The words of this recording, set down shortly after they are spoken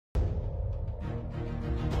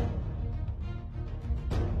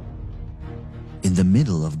in the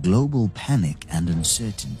middle of global panic and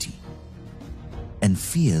uncertainty, and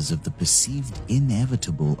fears of the perceived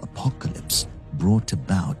inevitable apocalypse brought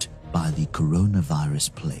about by the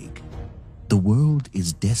coronavirus plague. The world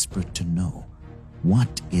is desperate to know,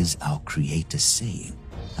 what is our Creator saying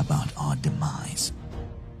about our demise?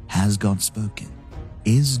 Has God spoken?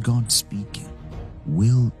 Is God speaking?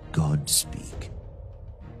 Will God speak?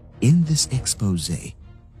 In this expose,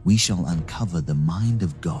 we shall uncover the mind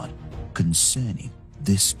of God concerning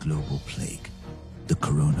this global plague, the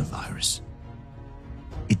coronavirus.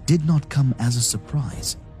 It did not come as a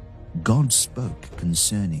surprise. God spoke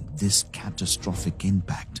concerning this catastrophic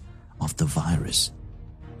impact of the virus,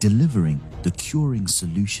 delivering the curing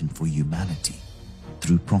solution for humanity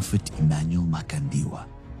through Prophet Emmanuel Makandiwa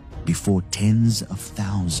before tens of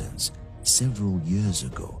thousands several years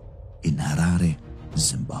ago in Harare,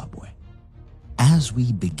 Zimbabwe. As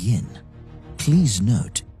we begin, please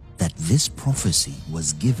note that this prophecy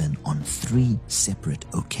was given on 3 separate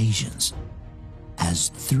occasions as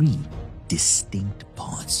 3 distinct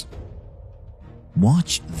parts.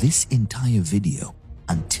 Watch this entire video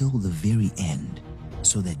until the very end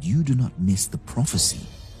so that you do not miss the prophecy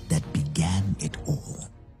that began it all.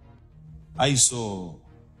 I saw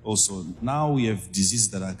also, now we have diseases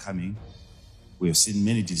that are coming. We have seen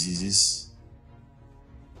many diseases,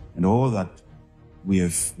 and all that we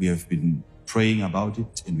have been praying about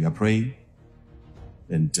it, and we are praying,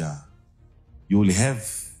 and you will have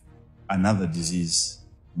another disease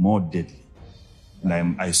more deadly,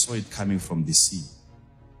 and I saw it coming from the sea.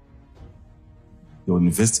 They will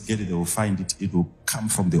investigate it, they will find it, it will come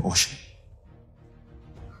from the ocean.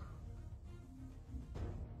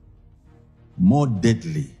 More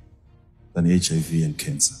deadly than HIV and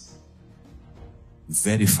cancer.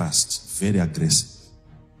 Very fast, very aggressive.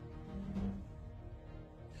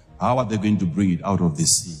 How are they going to bring it out of the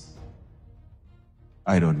sea?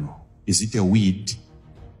 I don't know. Is it a weed?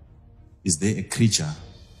 Is there a creature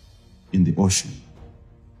in the ocean?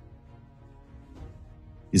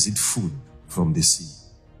 Is it food from the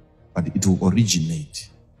sea? But it will originate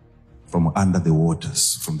from under the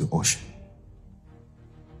waters, from the ocean.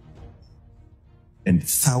 And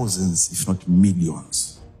thousands, if not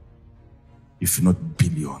millions, if not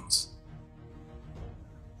billions,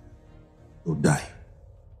 will die.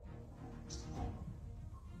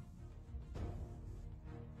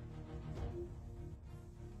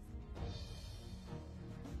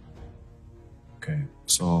 Okay,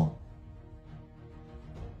 so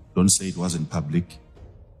don't say it wasn't public.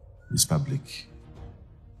 It's public.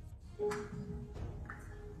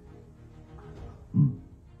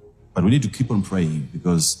 But we need to keep on praying,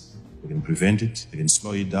 because they can prevent it, they can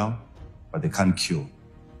slow it down, but they can't cure.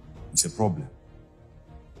 It's a problem.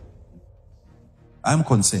 I'm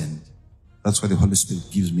concerned. That's why the Holy Spirit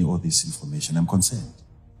gives me all this information. I'm concerned.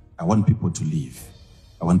 I want people to live.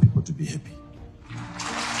 I want people to be happy.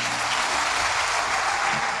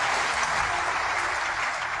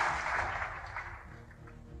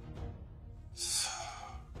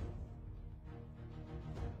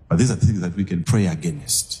 But these are things that we can pray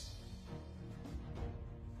against.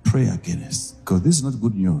 Pray against. Because this is not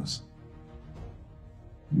good news.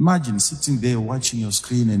 Imagine sitting there watching your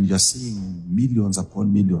screen and you're seeing millions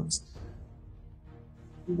upon millions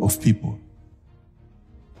of people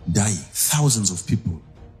dying. Thousands of people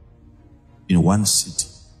in one city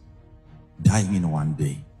dying in one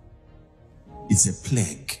day. It's a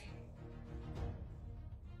plague.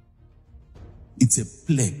 It's a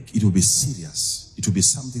plague. It will be serious. It will be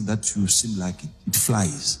something that will seem like it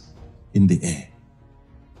flies in the air.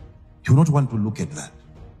 You will not want to look at that.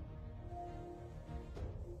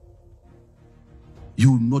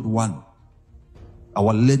 You will not want.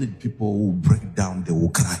 Our learned people will break down, they will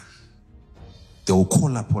cry. They will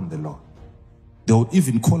call upon the Lord. They will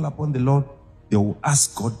even call upon the Lord. They will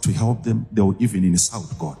ask God to help them. They will even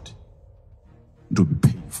insult God. It will be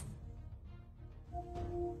painful.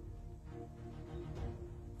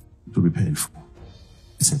 It will be painful.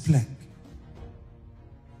 It's a plague.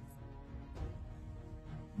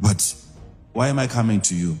 But why am I coming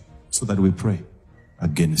to you? So that we pray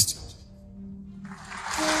against it.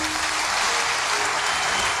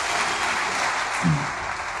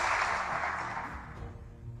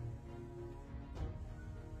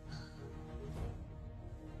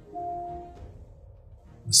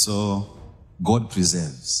 So, God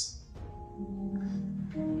preserves.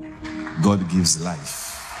 God gives life.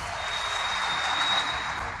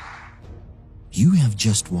 You have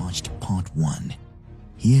just watched part 1.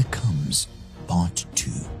 Here comes part 2.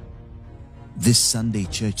 This Sunday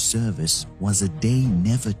church service was a day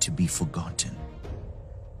never to be forgotten.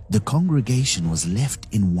 The congregation was left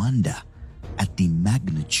in wonder at the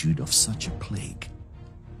magnitude of such a plague,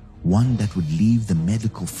 one that would leave the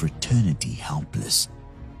medical fraternity helpless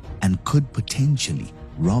and could potentially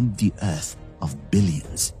rob the earth of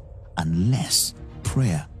billions unless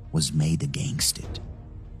prayer was made against it.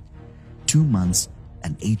 2 months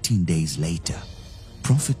and 18 days later,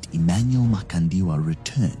 Prophet Emmanuel Makandiwa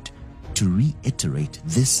returned to reiterate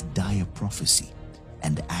this dire prophecy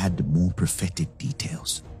and add more prophetic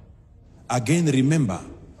details. Again, remember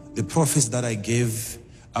the prophecy that I gave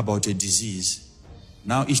about a disease.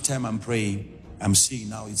 Now each time I'm praying, I'm seeing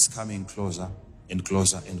now it's coming closer and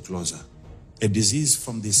closer and closer. A disease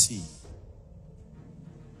from the sea,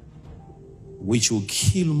 which will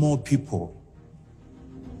kill more people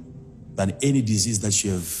than any disease that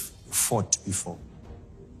you have fought before.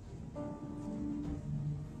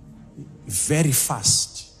 Very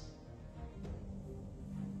fast.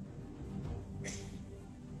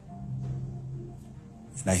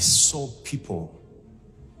 And I saw people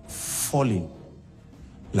falling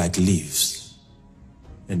like leaves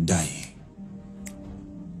and dying.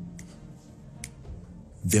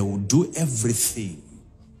 They will do everything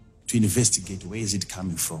to investigate where is it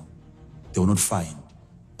coming from. They will not find.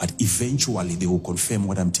 But eventually they will confirm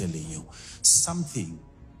what I'm telling you. Something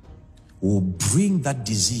will bring that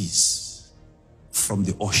disease from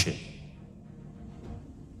the ocean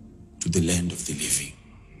to the land of the living.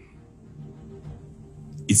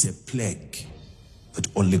 It's a plague that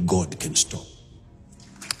only God can stop.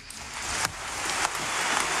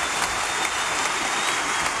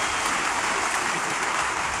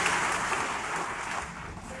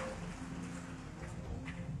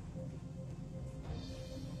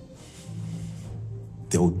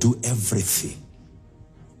 They will do everything.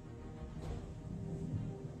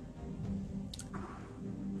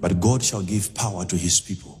 But God shall give power to his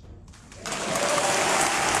people.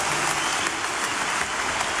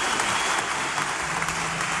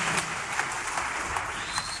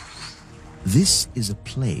 This is a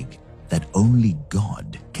plague that only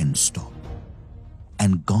God can stop.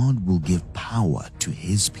 And God will give power to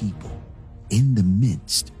his people in the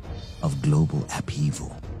midst of global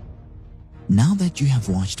upheaval. Now that you have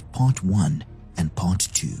watched part 1 and part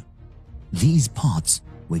 2, these parts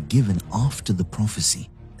were given after the prophecy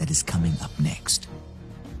that is coming up next.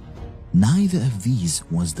 Neither of these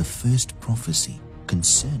was the first prophecy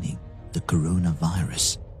concerning the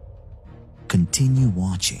coronavirus. Continue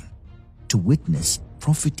watching to witness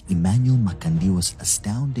Prophet Emmanuel Makandiwa's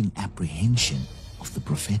astounding apprehension of the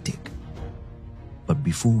prophetic. But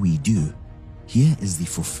before we do, here is the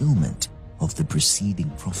fulfillment of the preceding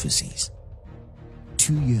prophecies.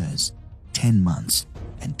 2 years, 10 months,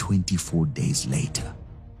 and 24 days later.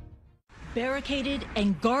 Barricaded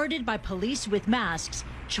and guarded by police with masks,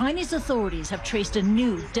 Chinese authorities have traced a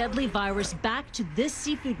new deadly virus back to this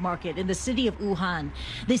seafood market in the city of Wuhan.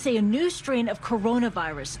 They say a new strain of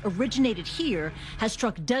coronavirus originated here has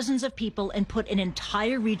struck dozens of people and put an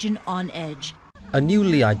entire region on edge. A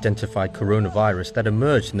newly identified coronavirus that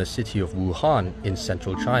emerged in the city of Wuhan in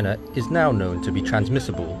central China is now known to be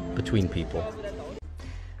transmissible between people.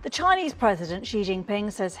 The Chinese President Xi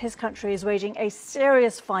Jinping says his country is waging a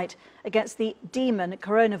serious fight against the demon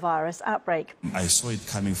coronavirus outbreak. I saw it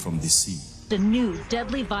coming from the sea. The new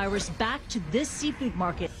deadly virus back to this seafood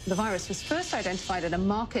market. The virus was first identified at a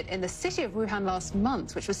market in the city of Wuhan last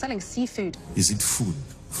month, which was selling seafood. Is it food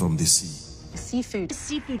from the sea? Seafood.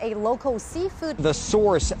 A local seafood. The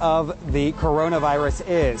source of the coronavirus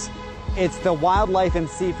is, it's the wildlife and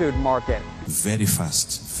seafood market. Very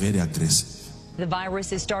fast, very aggressive. The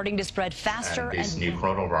virus is starting to spread faster. And this new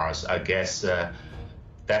coronavirus, I guess,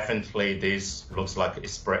 definitely this looks like it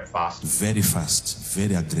spread fast. Very fast,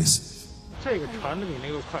 very aggressive. 这个传的比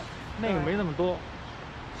那个快，那个没那么多，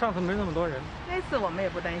上次没那么多人。那次我们也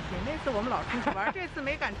不担心，那次我们老出去玩，这次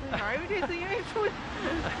没敢出去玩，因为这次因为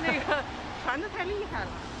那个传得太厉害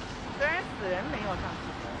了，虽然死人没有上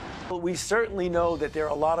去。 We certainly know that there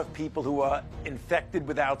are a lot of people who are infected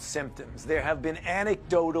without symptoms. There have been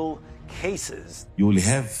anecdotal cases. You will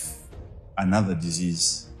have another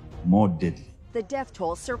disease more deadly. The death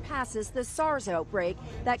toll surpasses the SARS outbreak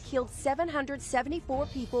that killed 774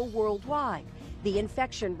 people worldwide. The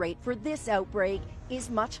infection rate for this outbreak is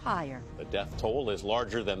much higher. The death toll is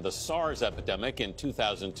larger than the SARS epidemic in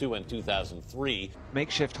 2002 and 2003.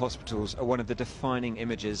 Makeshift hospitals are one of the defining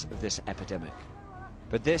images of this epidemic.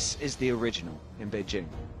 But this is the original in Beijing,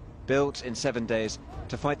 built in 7 days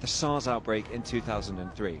to fight the SARS outbreak in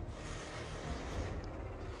 2003.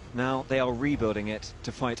 Now they are rebuilding it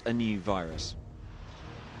to fight a new virus,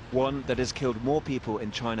 one that has killed more people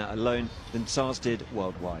in China alone than SARS did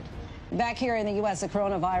worldwide. Back here in the U.S., the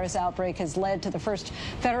coronavirus outbreak has led to the first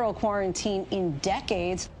federal quarantine in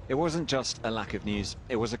decades. It wasn't just a lack of news,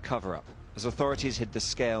 it was a cover-up, as authorities hid the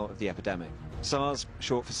scale of the epidemic. SARS,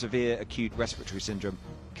 short for Severe Acute Respiratory Syndrome,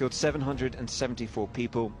 killed 774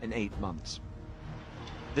 people in 8 months.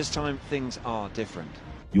 This time, things are different.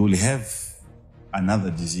 You will have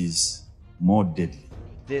another disease more deadly.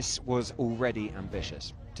 This was already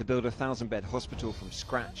ambitious, to build a 1,000-bed hospital from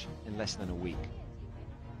scratch in less than a week.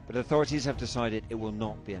 But authorities have decided it will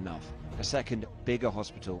not be enough. A second, bigger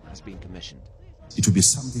hospital has been commissioned. It will be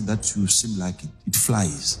something that will seem like it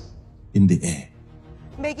flies in the air.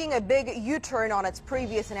 Making a big U-turn on its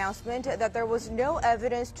previous announcement that there was no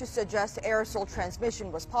evidence to suggest aerosol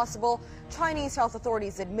transmission was possible, Chinese health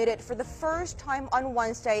authorities admitted for the first time on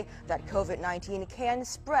Wednesday that COVID-19 can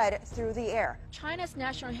spread through the air. China's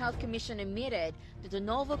National Health Commission admitted that the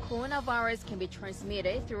novel coronavirus can be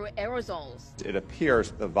transmitted through aerosols. It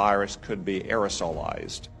appears the virus could be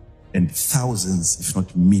aerosolized. And thousands, if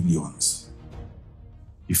not millions,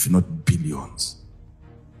 if not billions,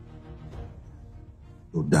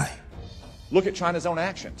 will die. Look at China's own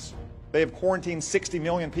actions. They have quarantined 60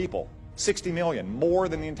 million people. 60 million, more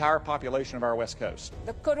than the entire population of our West Coast.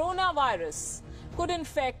 The coronavirus could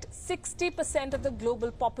infect 60% of the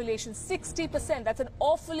global population. 60%, that's an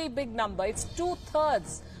awfully big number. It's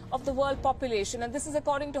 2/3 of the world population. And this is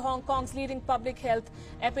according to Hong Kong's leading public health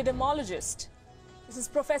epidemiologist. This is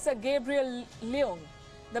Professor Gabriel Leung,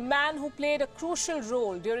 the man who played a crucial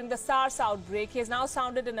role during the SARS outbreak. He has now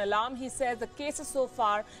sounded an alarm. He says the cases so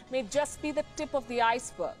far may just be the tip of the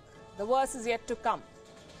iceberg. The worst is yet to come.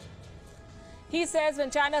 He says when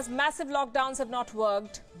China's massive lockdowns have not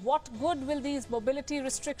worked, what good will these mobility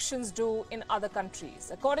restrictions do in other countries?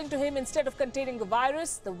 According to him, instead of containing the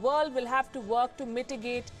virus, the world will have to work to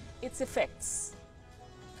mitigate its effects.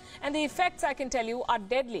 And the effects, I can tell you, are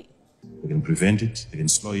deadly. They can prevent it, they can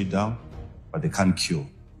slow it down, but they can't cure.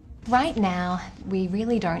 Right now, we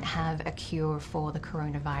really don't have a cure for the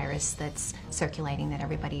coronavirus that's circulating that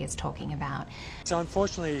everybody is talking about. So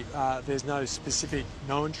unfortunately, there's no specific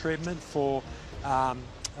known treatment for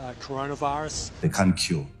coronavirus. They can't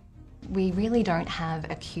cure. We really don't have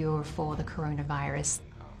a cure for the coronavirus.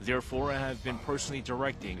 Therefore, I have been personally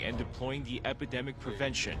directing and deploying the epidemic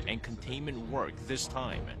prevention and containment work this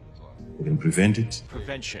time. We can prevent it.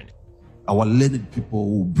 Prevention. Our learned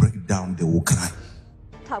people will break down, they will cry.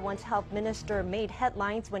 Taiwan's health minister made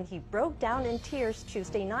headlines when he broke down in tears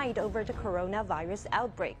Tuesday night over the coronavirus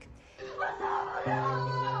outbreak.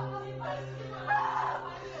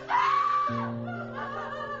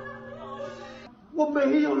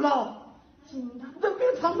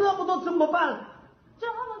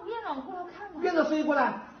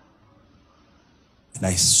 And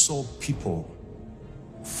I saw people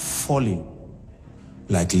falling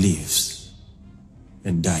like leaves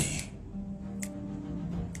and dying.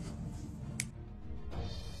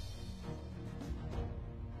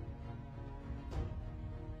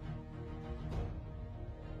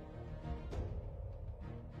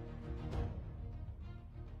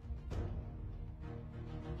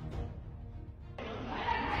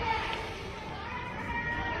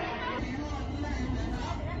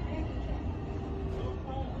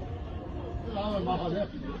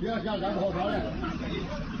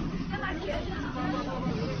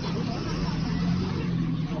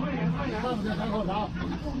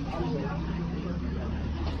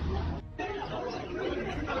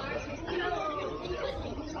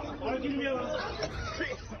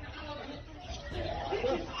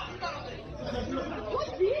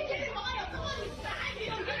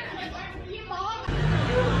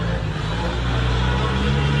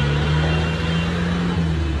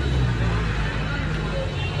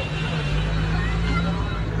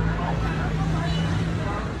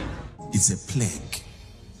 It's a plague.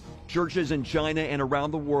 Churches in China and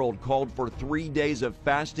around the world called for 3 days of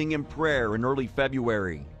fasting and prayer in early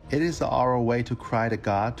February. It is our way to cry to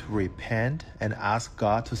God to repent and ask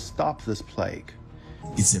God to stop this plague.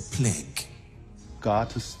 It's a plague.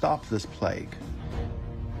 God to stop this plague.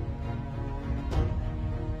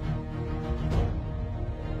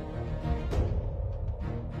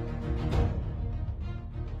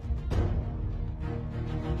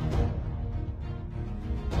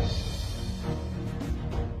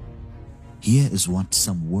 Here is what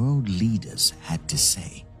some world leaders had to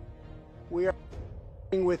say. We are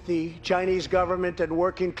working with the Chinese government and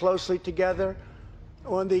working closely together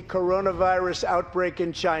on the coronavirus outbreak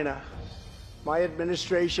in China. My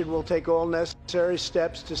administration will take all necessary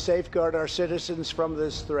steps to safeguard our citizens from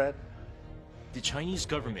this threat. The Chinese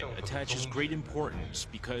government attaches great importance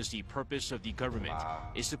because the purpose of the government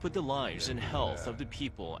is to put the lives and health of the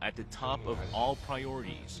people at the top of all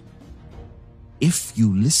priorities. If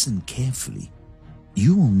you listen carefully,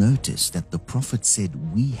 you will notice that the Prophet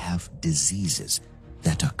said we have diseases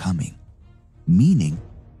that are coming, meaning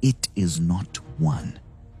it is not one.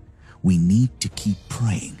 We need to keep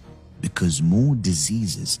praying because more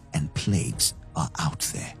diseases and plagues are out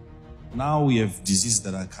there. Now we have diseases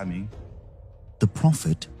that are coming. The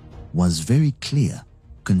Prophet was very clear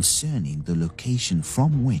concerning the location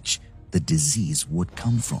from which the disease would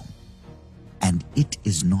come from. And it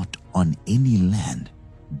is not on any land,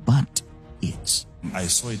 but it's. I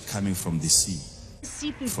saw it coming from the sea.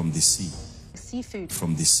 Seafood. From the sea. Seafood.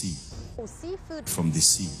 From the sea. Oh, seafood. From the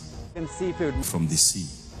sea. And seafood. From the sea.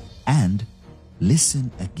 And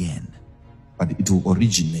listen again. But it will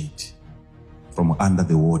originate from under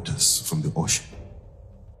the waters, from the ocean.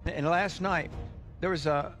 And last night, there was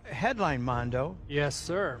a headline, Mondo. Yes,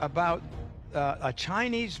 sir. About a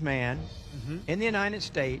Chinese man in the United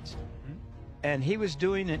States, and he was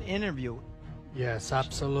doing an interview. Yes,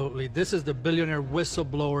 absolutely. This is the billionaire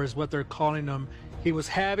whistleblower is what they're calling him. He was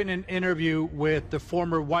having an interview with the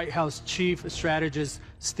former White House chief strategist,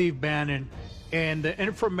 Steve Bannon, and the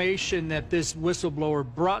information that this whistleblower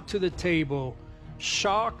brought to the table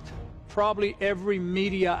shocked probably every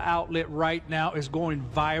media outlet right now. Is going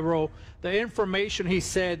viral. The information, he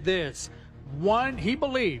said this, he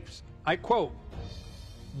believes, I quote,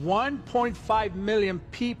 1.5 million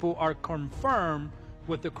people are confirmed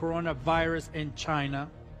with the coronavirus in China.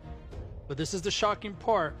 But this is the shocking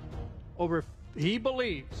part. He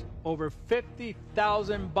believes over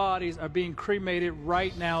 50,000 bodies are being cremated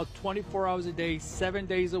right now, 24 hours a day, 7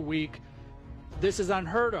 days a week. This is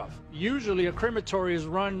unheard of. Usually a crematory is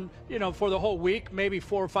run, for the whole week, maybe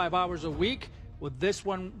 4 or 5 hours a week. Well, this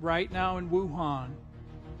one right now in Wuhan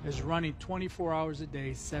is running 24 hours a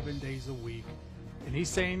day, 7 days a week. And he's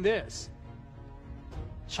saying this: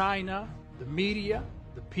 China, the media,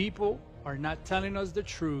 the people are not telling us the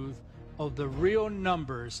truth of the real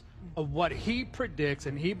numbers of what he predicts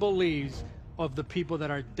and he believes of the people that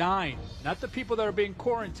are dying, not the people that are being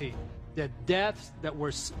quarantined. The deaths that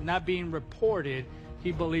were not being reported,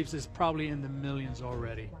 he believes is probably in the millions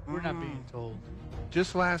already. We're not being told.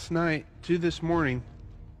 Just last night to this morning,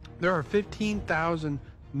 there are 15,000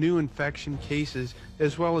 new infection cases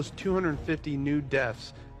as well as 250 new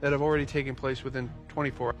deaths that have already taken place within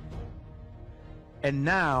 24 hours. And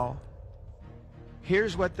now,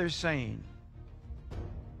 here's what they're saying.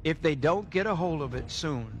 If they don't get a hold of it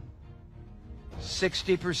soon,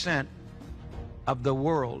 60% of the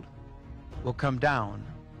world will come down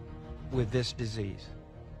with this disease.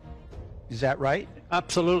 Is that right?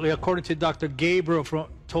 Absolutely. According to Dr. Gabriel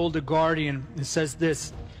told The Guardian, it says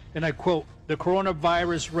this, and I quote, the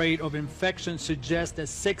coronavirus rate of infection suggests that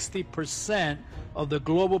 60% of the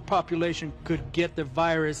global population could get the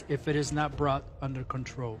virus if it is not brought under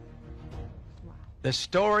control. The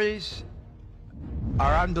stories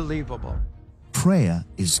are unbelievable. Prayer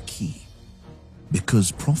is key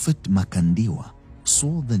because Prophet Makandiwa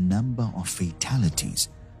saw the number of fatalities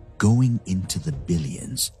going into the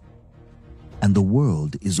billions. And the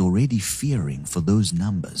world is already fearing for those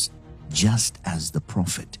numbers, just as the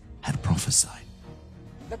Prophet had prophesied.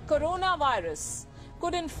 The coronavirus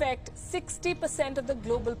could infect 60% of the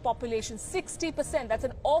global population. 60%, that's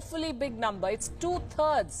an awfully big number. It's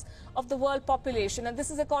 2/3 of the world population. And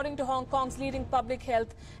this is according to Hong Kong's leading public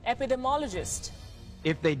health epidemiologist.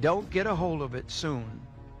 If they don't get a hold of it soon,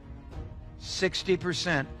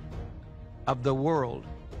 60% of the world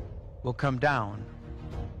will come down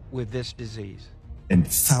with this disease. And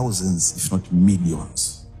thousands, if not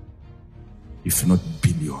millions, if not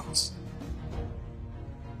billions,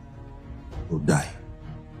 will die.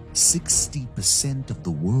 60% of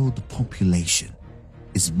the world population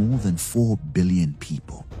is more than 4 billion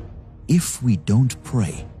people. If we don't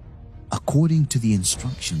pray, according to the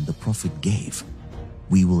instruction the Prophet gave,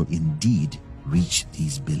 we will indeed reach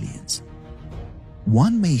these billions.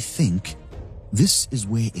 One may think this is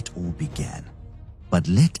where it all began, but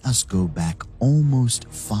let us go back almost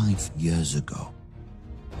 5 years ago,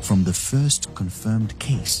 from the first confirmed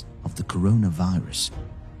case of the coronavirus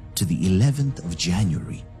to the 11th of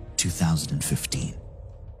January 2015.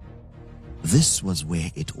 This was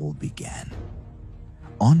where it all began.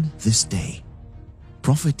 On this day,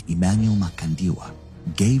 Prophet Emmanuel Makandiwa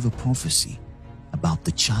gave a prophecy about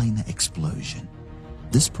the China explosion.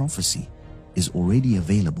 This prophecy is already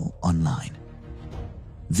available online.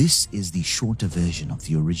 This is the shorter version of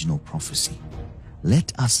the original prophecy.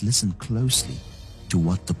 Let us listen closely to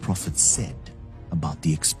what the Prophet said about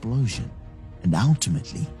the explosion and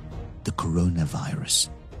ultimately the coronavirus.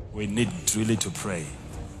 We need really to pray.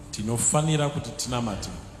 Tinofanira kuti tinamate.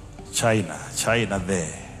 China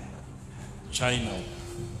there. China.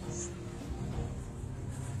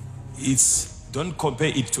 Don't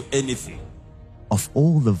compare it to anything. Of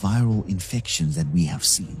all the viral infections that we have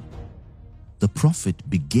seen, the prophet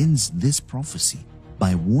begins this prophecy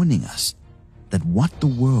by warning us that what the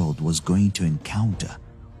world was going to encounter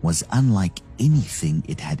was unlike anything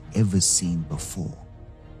it had ever seen before.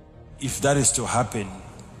 If that is to happen,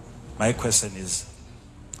 my question is,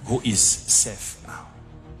 who is safe now?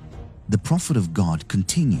 The prophet of God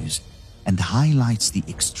continues and highlights the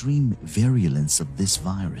extreme virulence of this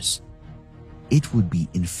virus. It would be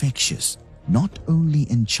infectious not only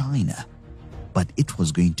in China, but it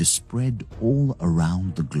was going to spread all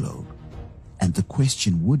around the globe. And the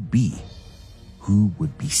question would be, who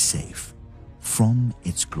would be safe from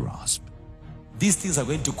its grasp? These things are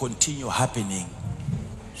going to continue happening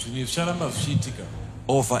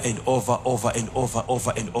over and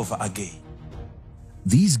over again.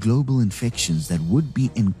 These global infections that would be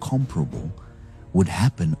incomparable would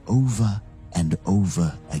happen over and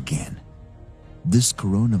over again. This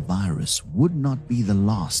coronavirus would not be the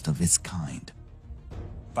last of its kind.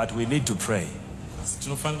 But we need to pray,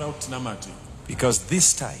 because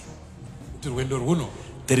this time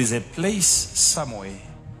there is a place somewhere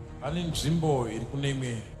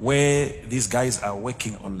where these guys are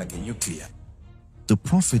working on like a nuclear. The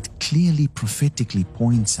prophet clearly prophetically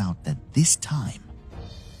points out that this time,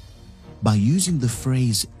 by using the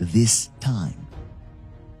phrase "this time,"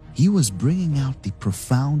 he was bringing out the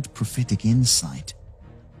profound prophetic insight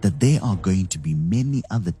that there are going to be many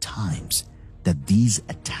other times that these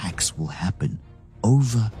attacks will happen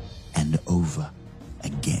over and over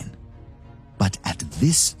again. But at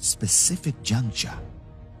this specific juncture,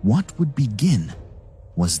 what would begin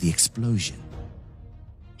was the explosion.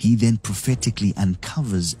 He then prophetically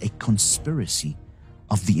uncovers a conspiracy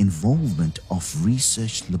of the involvement of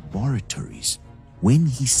research laboratories when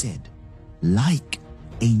he said, like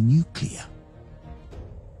a nuclear.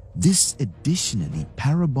 This additionally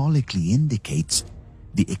parabolically indicates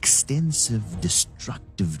the extensive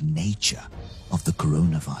destructive nature of the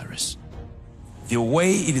coronavirus. The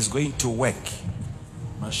way it is going to work,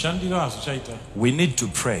 we need to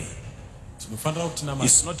pray.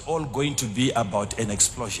 It's not all going to be about an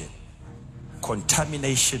explosion,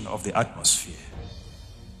 contamination of the atmosphere.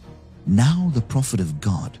 Now the prophet of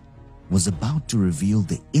God was about to reveal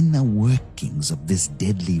the inner workings of this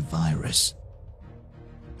deadly virus.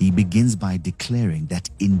 He begins by declaring that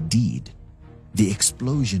indeed the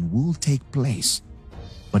explosion will take place.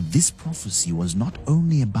 But this prophecy was not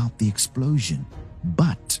only about the explosion,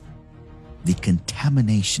 but the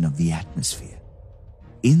contamination of the atmosphere.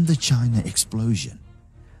 In the China explosion,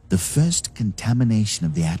 the first contamination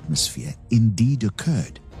of the atmosphere indeed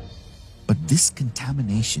occurred, but this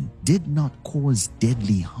contamination did not cause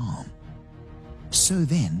deadly harm. So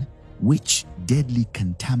then, which deadly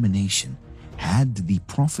contamination had the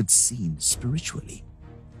prophet seen spiritually?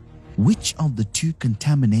 Which of the two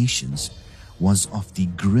contaminations was of the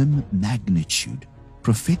grim magnitude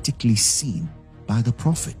prophetically seen by the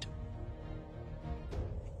prophet?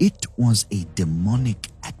 It was a demonic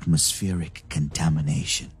atmospheric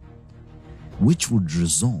contamination, which would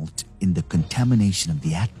result in the contamination of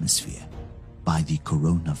the atmosphere by the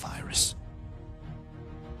coronavirus.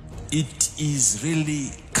 It is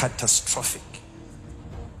really catastrophic.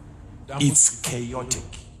 It's chaotic.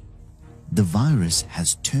 The virus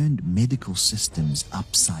has turned medical systems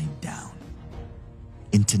upside down.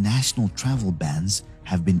 International travel bans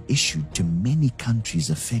have been issued to many countries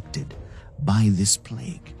affected by this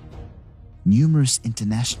plague. Numerous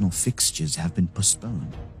international fixtures have been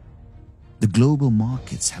postponed. The global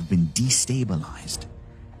markets have been destabilized,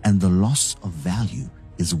 and the loss of value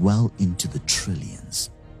is well into the trillions.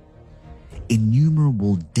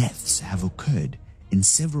 Innumerable deaths have occurred in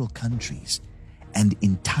several countries, and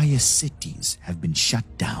entire cities have been shut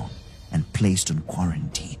down and placed on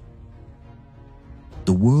quarantine.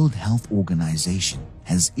 The World Health Organization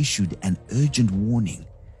has issued an urgent warning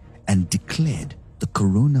and declared the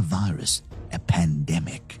coronavirus a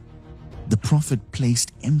pandemic. The prophet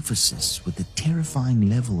placed emphasis with a terrifying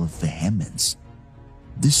level of vehemence.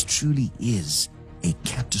 This truly is a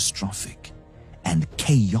catastrophic and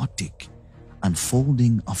chaotic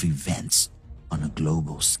unfolding of events on a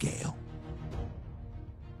global scale.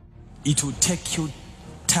 It will take you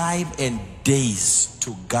time and days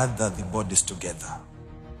to gather the bodies together.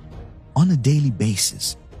 On a daily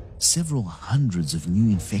basis, several hundreds of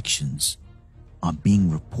new infections are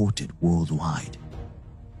being reported worldwide,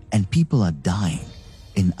 and people are dying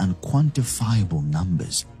in unquantifiable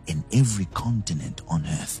numbers in every continent on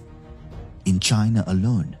earth. In China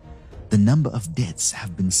alone, the number of deaths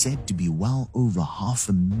have been said to be well over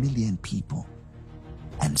 500,000 people,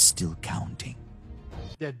 and still counting.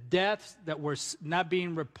 The deaths that were not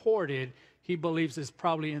being reported, he believes is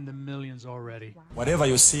probably in the millions already. Whatever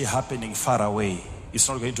you see happening far away, it's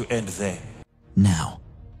not going to end there. Now,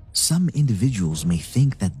 some individuals may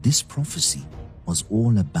think that this prophecy was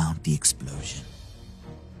all about the explosion.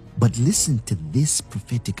 But listen to this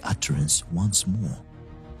prophetic utterance once more.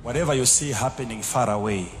 Whatever you see happening far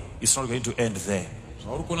away, it's not going to end there.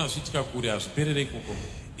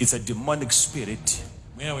 It's a demonic spirit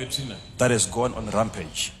that has gone on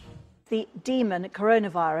rampage. The demon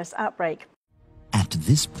coronavirus outbreak. At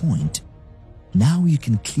this point, now you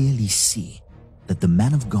can clearly see that the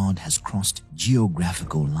man of God has crossed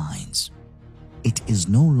geographical lines. It is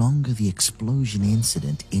no longer the explosion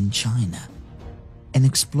incident in China. An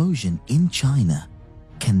explosion in China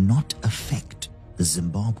cannot affect the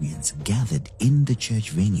Zimbabweans gathered in the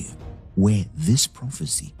church venue where this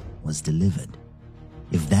prophecy was delivered.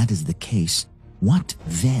 If that is the case, what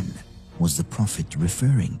then was the prophet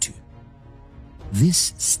referring to?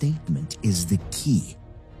 This statement is the key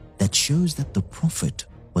that shows that the prophet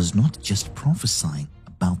was not just prophesying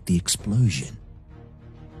about the explosion.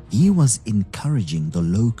 He was encouraging the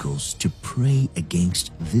locals to pray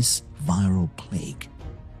against this viral plague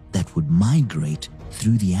that would migrate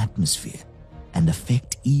through the atmosphere and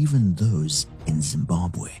affect even those in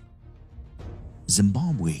Zimbabwe.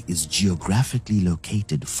 Zimbabwe is geographically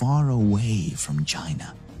located far away from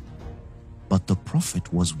China. But the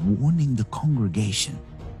prophet was warning the congregation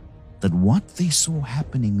that what they saw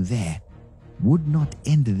happening there would not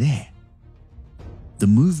end there. The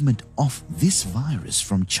movement of this virus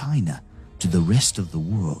from China to the rest of the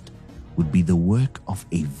world would be the work of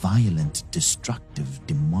a violent, destructive,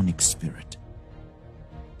 demonic spirit.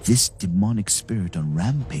 This demonic spirit on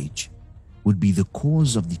rampage would be the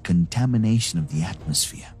cause of the contamination of the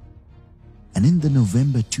atmosphere. And in the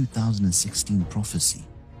November 2016 prophecy,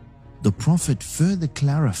 the prophet further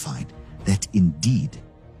clarified that indeed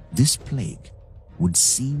this plague would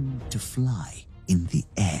seem to fly in the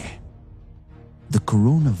air. The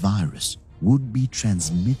coronavirus would be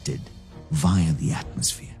transmitted via the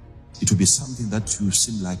atmosphere. It will be something that will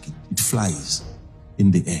seem like it flies in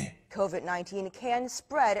the air. COVID-19 can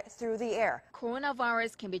spread through the air.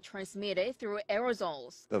 Coronavirus can be transmitted through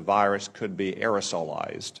aerosols. The virus could be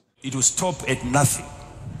aerosolized. It will stop at nothing.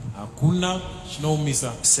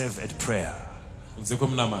 Save at prayer.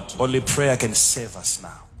 Only prayer can save us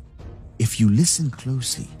now. If you listen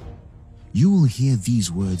closely, you will hear these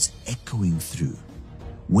words echoing through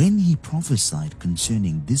when he prophesied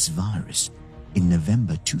concerning this virus in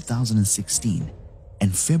November 2016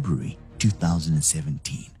 and February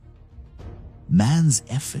 2017. Man's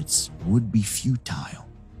efforts would be futile.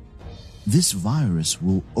 This virus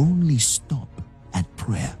will only stop at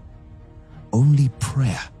prayer. Only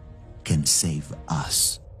prayer can save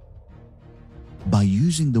us. By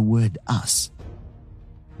using the word us,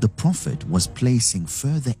 the prophet was placing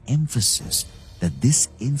further emphasis that this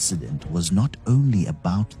incident was not only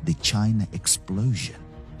about the China explosion,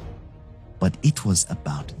 but it was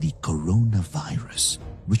about the coronavirus,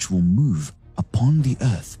 which will move upon the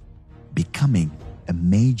earth, becoming a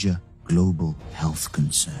major global health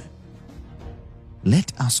concern.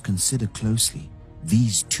 Let us consider closely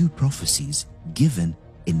these two prophecies given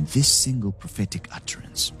in this single prophetic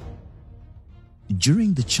utterance.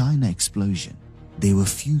 During the China explosion, there were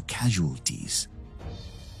few casualties,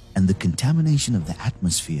 and the contamination of the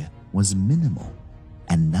atmosphere was minimal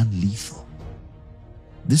and non-lethal.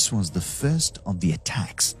 This was the first of the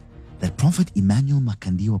attacks that Prophet Emmanuel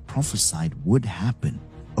Makandiwa prophesied would happen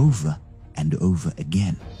over and over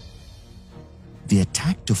again. The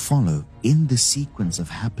attack to follow in the sequence of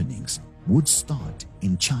happenings would start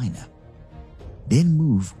in China, then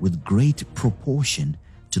move with great proportion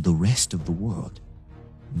to the rest of the world.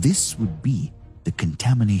 This would be the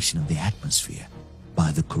contamination of the atmosphere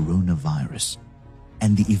by the coronavirus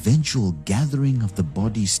and the eventual gathering of the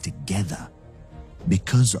bodies together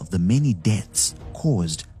because of the many deaths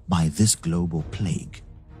caused by this global plague.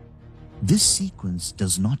 This sequence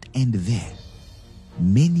does not end there.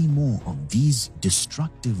 Many more of these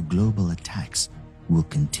destructive global attacks will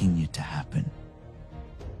continue to happen.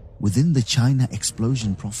 Within the China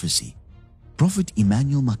explosion prophecy, Prophet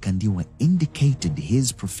Emmanuel Makandiwa indicated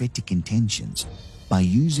his prophetic intentions by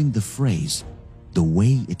using the phrase, "the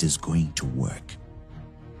way it is going to work."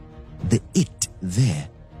 The "it" there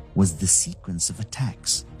was the sequence of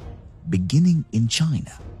attacks, beginning in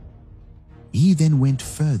China. He then went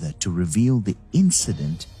further to reveal the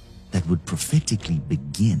incident that would prophetically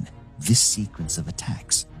begin this sequence of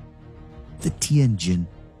attacks, the Tianjin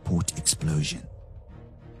port explosion,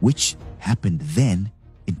 which happened then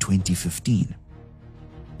in 2015.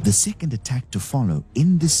 The second attack to follow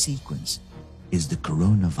in this sequence is the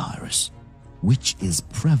coronavirus, which is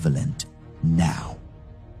prevalent now.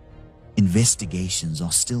 Investigations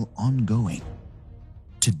are still ongoing.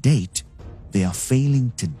 To date, they are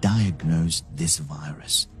failing to diagnose this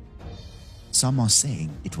virus. Some are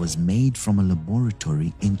saying it was made from a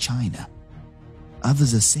laboratory in China.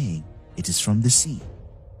 Others are saying it is from the sea.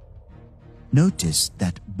 Notice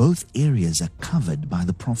that both areas are covered by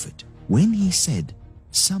the Prophet when he said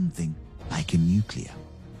something like a nuclear.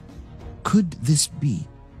 Could this be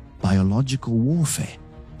biological warfare,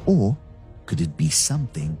 or could it be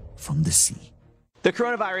something from the sea? The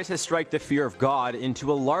coronavirus has struck the fear of God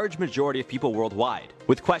into a large majority of people worldwide.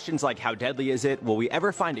 With questions like how deadly is it, will we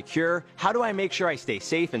ever find a cure, how do I make sure I stay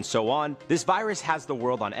safe, and so on, this virus has the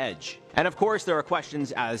world on edge. And of course, there are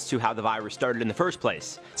questions as to how the virus started in the first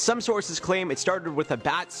place. Some sources claim it started with a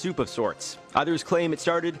bat soup of sorts. Others claim it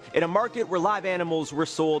started in a market where live animals were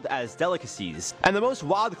sold as delicacies. And the most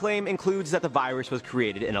wild claim includes that the virus was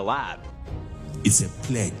created in a lab. It's a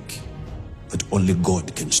plague that only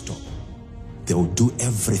God can stop. They will do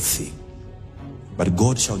everything, but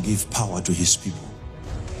God shall give power to his people.